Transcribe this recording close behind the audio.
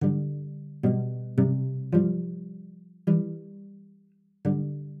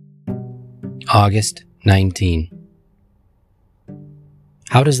August 19.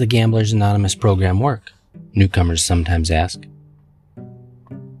 How does the Gamblers Anonymous program work? Newcomers sometimes ask.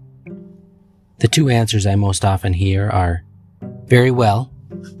 The two answers I most often hear are very well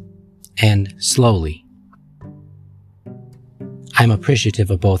and slowly. I'm appreciative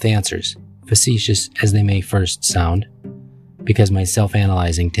of both answers, facetious as they may first sound, because my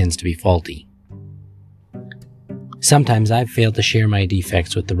self-analyzing tends to be faulty. Sometimes I've failed to share my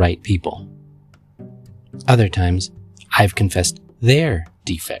defects with the right people. Other times, I've confessed their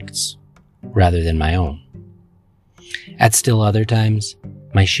defects rather than my own. At still other times,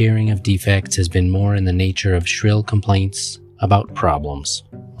 my sharing of defects has been more in the nature of shrill complaints about problems.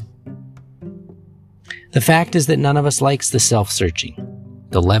 The fact is that none of us likes the self-searching,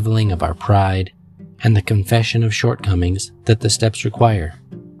 the leveling of our pride, and the confession of shortcomings that the steps require.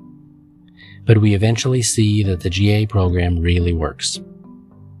 But we eventually see that the GA program really works.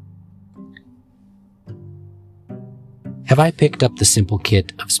 Have I picked up the simple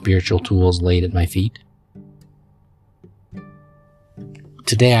kit of spiritual tools laid at my feet?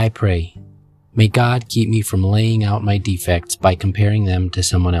 Today I pray, may God keep me from laying out my defects by comparing them to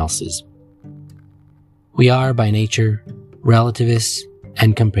someone else's. We are, by nature, relativists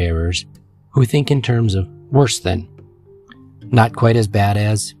and comparers who think in terms of worse than, not quite as bad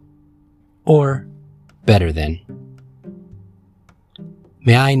as, or better than.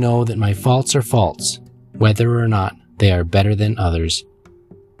 May I know that my faults are faults, whether or not they are better than others.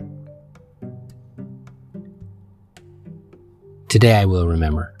 Today I will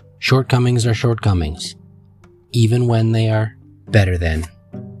remember, shortcomings are shortcomings, even when they are better than.